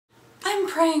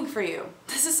praying for you.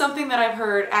 This is something that I've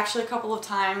heard actually a couple of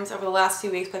times over the last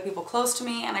few weeks by people close to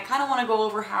me, and I kind of want to go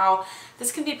over how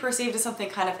this can be perceived as something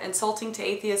kind of insulting to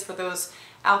atheists. For those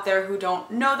out there who don't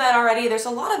know that already, there's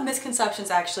a lot of misconceptions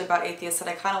actually about atheists that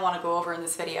I kind of want to go over in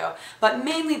this video, but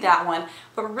mainly that one.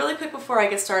 But really quick before I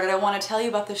get started, I want to tell you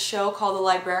about this show called The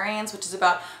Librarians, which is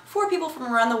about 4 people from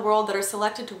around the world that are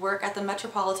selected to work at the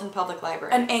Metropolitan Public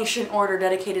Library, an ancient order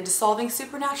dedicated to solving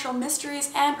supernatural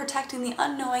mysteries and protecting the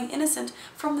unknowing innocent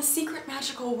from the secret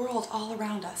magical world all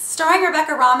around us. Starring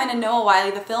Rebecca Rahman and Noah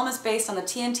Wiley, the film is based on the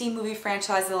TNT movie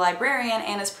franchise The Librarian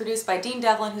and is produced by Dean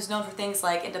Devlin, who's known for things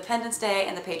like Independence Day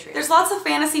and The Patriot. There's lots of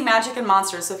fantasy, magic, and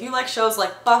monsters, so if you like shows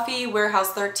like Buffy,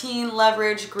 Warehouse 13,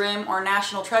 Leverage, Grimm, or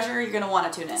National Treasure, you're going to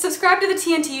want to tune in. Subscribe to the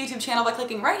TNT YouTube channel by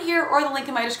clicking right here or the link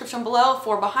in my description below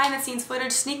for behind-the-scenes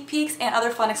footage, sneak peeks, and other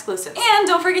fun exclusives. And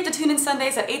don't forget to tune in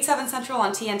Sundays at 8, 7 Central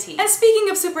on TNT. And speaking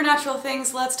of supernatural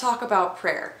things, let's talk about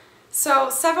prayer. So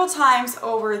several times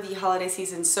over the holiday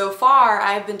season so far,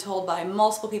 I've been told by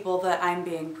multiple people that I'm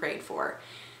being prayed for.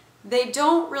 They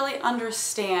don't really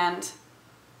understand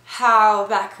how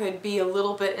that could be a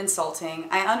little bit insulting.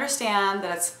 I understand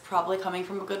that it's probably coming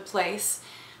from a good place,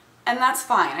 and that's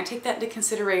fine. I take that into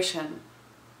consideration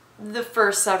the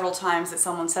first several times that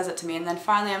someone says it to me, and then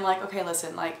finally I'm like, okay,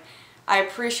 listen, like, I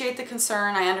appreciate the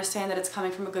concern, I understand that it's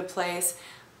coming from a good place,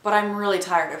 but I'm really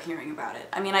tired of hearing about it.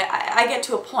 I mean, I get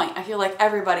to a point. I feel like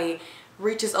everybody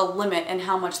reaches a limit in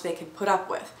how much they can put up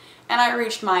with. And I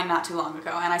reached mine not too long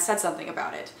ago, and I said something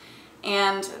about it.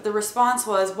 And the response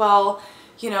was, well,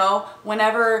 you know,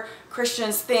 whenever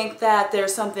Christians think that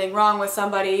there's something wrong with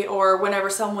somebody, or whenever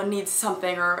someone needs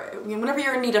something, or whenever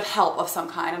you're in need of help of some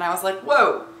kind. And I was like,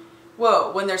 whoa,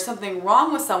 whoa, when there's something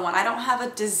wrong with someone, I don't have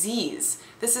a disease.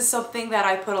 This is something that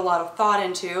I put a lot of thought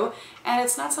into, and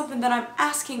it's not something that I'm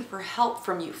asking for help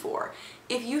from you for.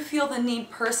 If you feel the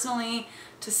need personally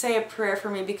to say a prayer for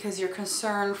me because you're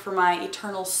concerned for my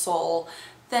eternal soul,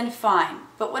 then fine.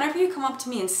 But whenever you come up to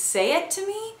me and say it to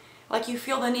me, like you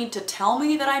feel the need to tell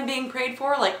me that I'm being prayed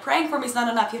for, like praying for me is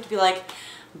not enough. You have to be like,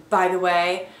 by the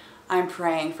way, I'm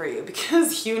praying for you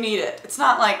because you need it. It's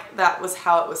not like that was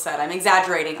how it was said. I'm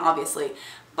exaggerating, obviously.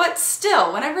 But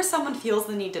still, whenever someone feels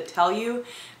the need to tell you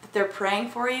that they're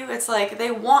praying for you, it's like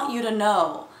they want you to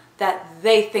know that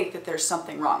they think that there's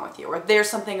something wrong with you, or there's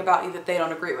something about you that they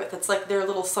don't agree with. It's like their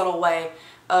little subtle way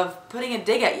of putting a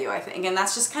dig at you, I think, and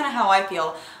that's just kind of how I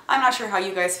feel. I'm not sure how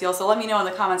you guys feel, so let me know in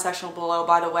the comment section below,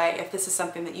 by the way, if this is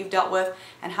something that you've dealt with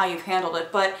and how you've handled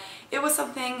it. But it was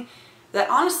something that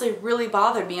honestly really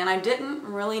bothered me, and I didn't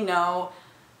really know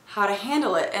how to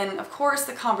handle it. And of course,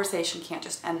 the conversation can't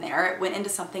just end there. It went into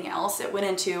something else. It went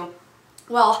into,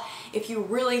 well, if you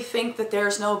really think that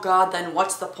there's no God, then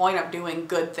what's the point of doing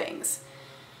good things?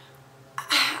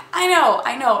 I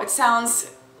know, it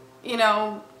sounds, you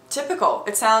know, typical.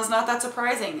 It sounds not that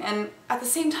surprising. And at the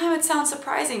same time, it sounds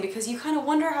surprising because you kind of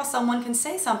wonder how someone can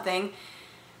say something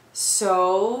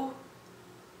so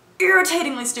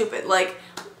irritatingly stupid. Like,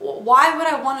 why would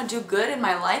I want to do good in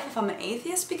my life if I'm an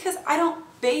atheist? Because I don't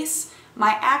base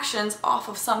my actions off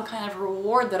of some kind of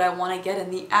reward that I want to get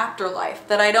in the afterlife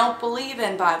that I don't believe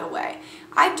in, by the way.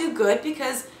 I do good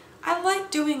because I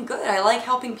like doing good. I like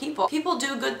helping people. People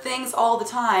do good things all the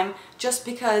time just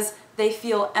because they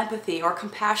feel empathy or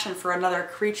compassion for another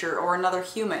creature or another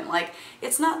human. Like,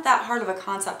 it's not that hard of a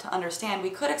concept to understand.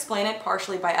 We could explain it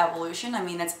partially by evolution. I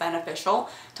mean, it's beneficial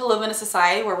to live in a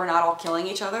society where we're not all killing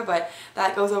each other, but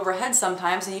that goes over head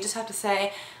sometimes, and you just have to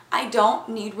say, I don't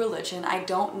need religion. I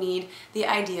don't need the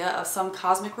idea of some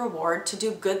cosmic reward to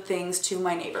do good things to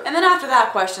my neighbor. And then after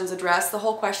that question's addressed, the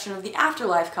whole question of the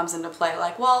afterlife comes into play.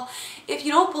 Like, well, if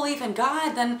you don't believe in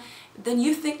God, then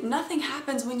you think nothing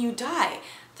happens when you die.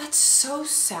 That's so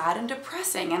sad and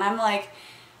depressing. And I'm like,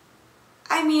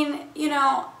 I mean, you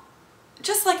know,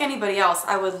 just like anybody else,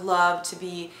 I would love to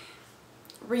be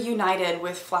reunited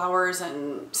with flowers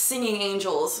and singing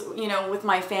angels, you know, with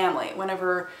my family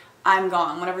whenever I'm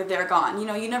gone, whenever they're gone. You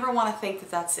know, you never want to think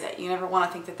that that's it. You never want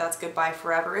to think that that's goodbye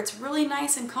forever. It's really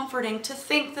nice and comforting to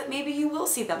think that maybe you will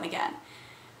see them again.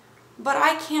 But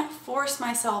I can't force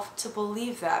myself to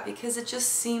believe that because it just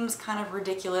seems kind of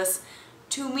ridiculous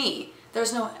to me.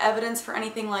 There's no evidence for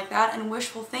anything like that, and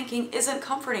wishful thinking isn't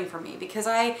comforting for me because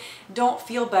I don't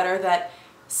feel better that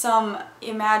some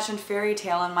imagined fairy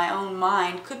tale in my own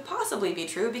mind could possibly be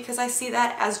true, because I see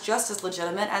that as just as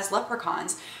legitimate as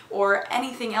leprechauns or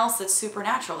anything else that's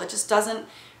supernatural. It just doesn't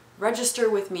register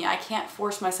with me. I can't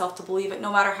force myself to believe it,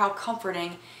 no matter how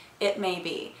comforting it may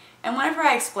be. And whenever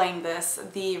I explained this,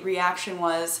 the reaction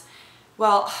was,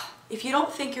 well, if you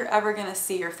don't think you're ever going to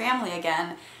see your family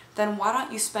again, then why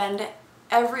don't you spend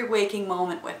every waking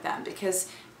moment with them,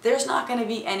 because there's not going to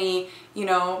be any, you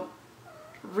know,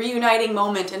 reuniting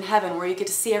moment in heaven where you get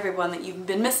to see everyone that you've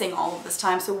been missing all of this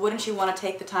time. So wouldn't you want to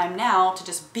take the time now to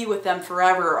just be with them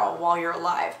forever while you're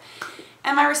alive?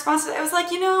 And my response to that was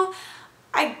like, you know,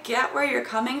 I get where you're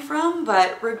coming from,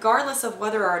 but regardless of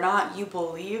whether or not you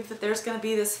believe that there's going to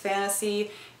be this fantasy,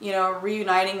 you know,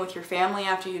 reuniting with your family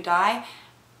after you die,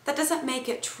 that doesn't make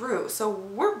it true. So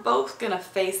we're both going to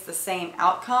face the same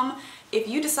outcome. If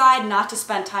you decide not to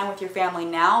spend time with your family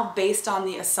now based on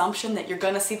the assumption that you're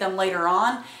going to see them later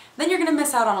on, then you're going to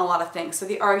miss out on a lot of things. So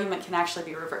the argument can actually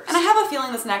be reversed. And I have a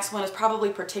feeling this next one is probably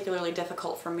particularly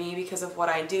difficult for me because of what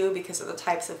I do, because of the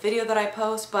types of video that I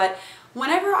post. But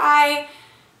whenever I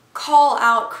call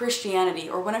out Christianity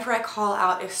or whenever I call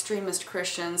out extremist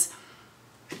Christians,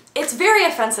 it's very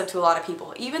offensive to a lot of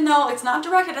people. Even though it's not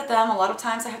directed at them, a lot of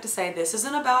times I have to say this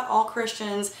isn't about all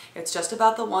Christians, it's just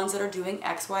about the ones that are doing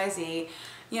X, Y, Z.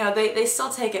 You know, they still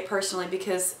take it personally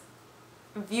because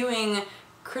viewing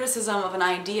criticism of an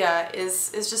idea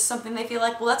is just something they feel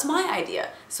like, well, that's my idea.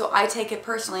 So I take it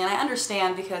personally, and I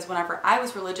understand because whenever I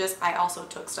was religious, I also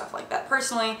took stuff like that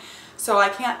personally. So I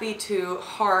can't be too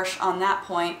harsh on that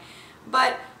point.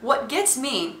 But what gets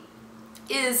me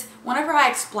is whenever I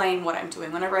explain what I'm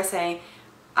doing, whenever I say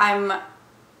I'm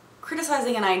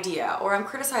criticizing an idea or I'm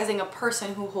criticizing a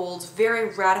person who holds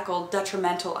very radical,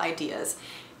 detrimental ideas,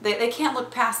 they can't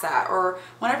look past that. Or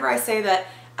whenever I say that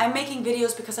I'm making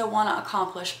videos because I want to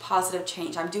accomplish positive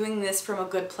change, I'm doing this from a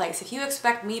good place. If you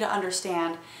expect me to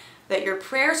understand that your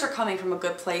prayers are coming from a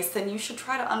good place, then you should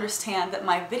try to understand that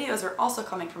my videos are also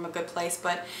coming from a good place,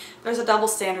 but there's a double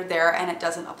standard there and it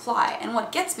doesn't apply. And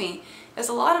what gets me is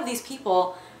a lot of these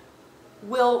people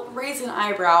will raise an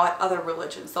eyebrow at other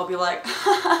religions. They'll be like,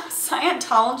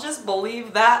 Scientologists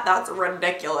believe that? That's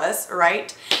ridiculous,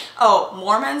 right? Oh,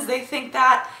 Mormons, they think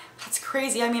that? That's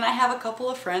crazy. I mean, I have a couple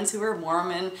of friends who are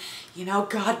Mormon, you know,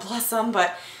 God bless them,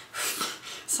 but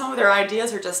some of their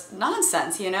ideas are just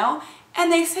nonsense, you know? And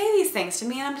they say these things to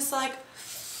me and I'm just like,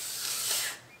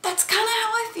 that's kind of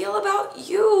how I feel about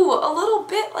you a little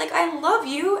bit. Like, I love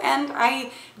you and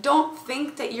I don't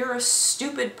think that you're a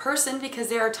stupid person because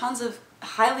there are tons of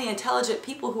highly intelligent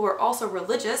people who are also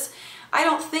religious. I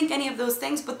don't think any of those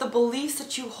things, but the beliefs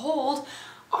that you hold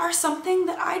are something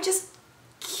that I just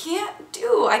can't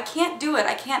do. I can't do it.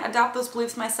 I can't adopt those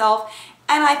beliefs myself.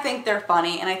 And I think they're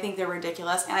funny and I think they're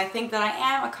ridiculous and I think that I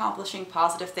am accomplishing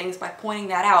positive things by pointing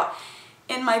that out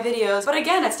in my videos. But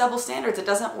again, it's double standards. It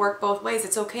doesn't work both ways.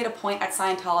 It's okay to point at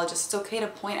Scientologists. It's okay to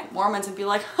point at Mormons and be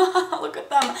like, look at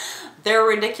them. They're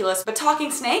ridiculous. But talking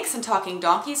snakes and talking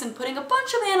donkeys and putting a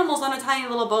bunch of animals on a tiny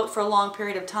little boat for a long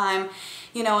period of time,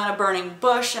 you know, in a burning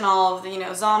bush and all of the, you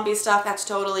know, zombie stuff, that's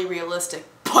totally realistic.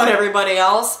 But everybody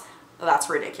else, that's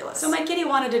ridiculous. So my kitty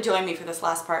wanted to join me for this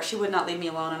last part. She would not leave me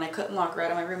alone and I couldn't lock her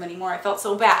out of my room anymore. I felt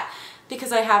so bad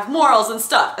because I have morals and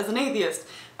stuff as an atheist.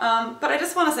 But I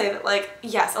just want to say that, like,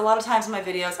 yes, a lot of times in my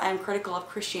videos I am critical of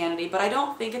Christianity, but I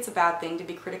don't think it's a bad thing to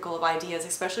be critical of ideas,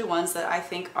 especially ones that I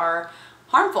think are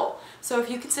harmful. So if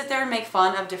you can sit there and make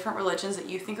fun of different religions that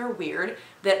you think are weird,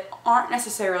 that aren't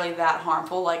necessarily that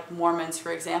harmful, like Mormons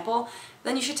for example,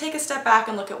 then you should take a step back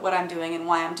and look at what I'm doing and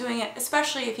why I'm doing it,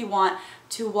 especially if you want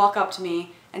to walk up to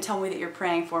me and tell me that you're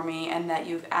praying for me and that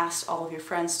you've asked all of your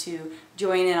friends to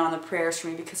join in on the prayers for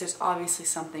me because there's obviously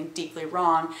something deeply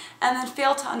wrong, and then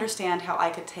fail to understand how I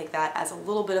could take that as a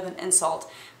little bit of an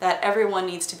insult, that everyone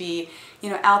needs to be, you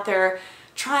know, out there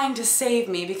trying to save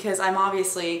me because I'm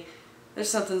obviously, there's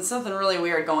something really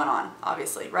weird going on,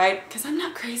 obviously, right? Because I'm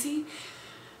not crazy.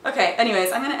 Okay,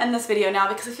 anyways, I'm going to end this video now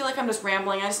because I feel like I'm just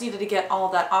rambling. I just needed to get all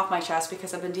of that off my chest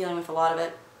because I've been dealing with a lot of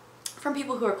it from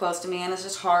people who are close to me, and it's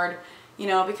just hard, you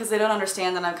know, because they don't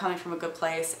understand that I'm coming from a good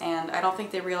place, and I don't think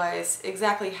they realize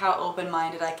exactly how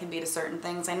open-minded I can be to certain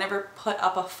things. I never put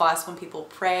up a fuss when people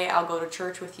pray. I'll go to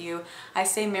church with you. I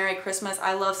say Merry Christmas.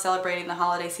 I love celebrating the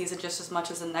holiday season just as much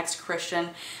as the next Christian.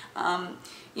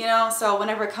 You know, so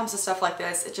whenever it comes to stuff like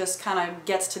this, it just kind of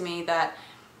gets to me that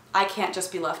I can't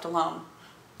just be left alone,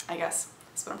 I guess.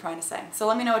 That's what I'm trying to say. So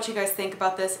let me know what you guys think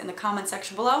about this in the comment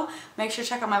section below. Make sure to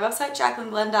check out my website,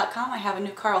 JacquelineGlenn.com. I have a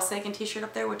new Carl Sagan t-shirt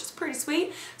up there, which is pretty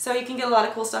sweet. So you can get a lot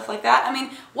of cool stuff like that. I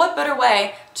mean, what better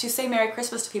way to say Merry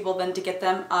Christmas to people than to get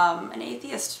them an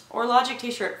Atheist or Logic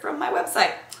t-shirt from my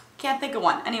website? Can't think of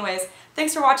one. Anyways,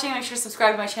 thanks for watching. Make sure to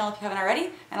subscribe to my channel if you haven't already.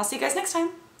 And I'll see you guys next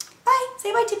time. Bye.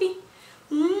 Say bye, Tippy.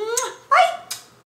 Bye.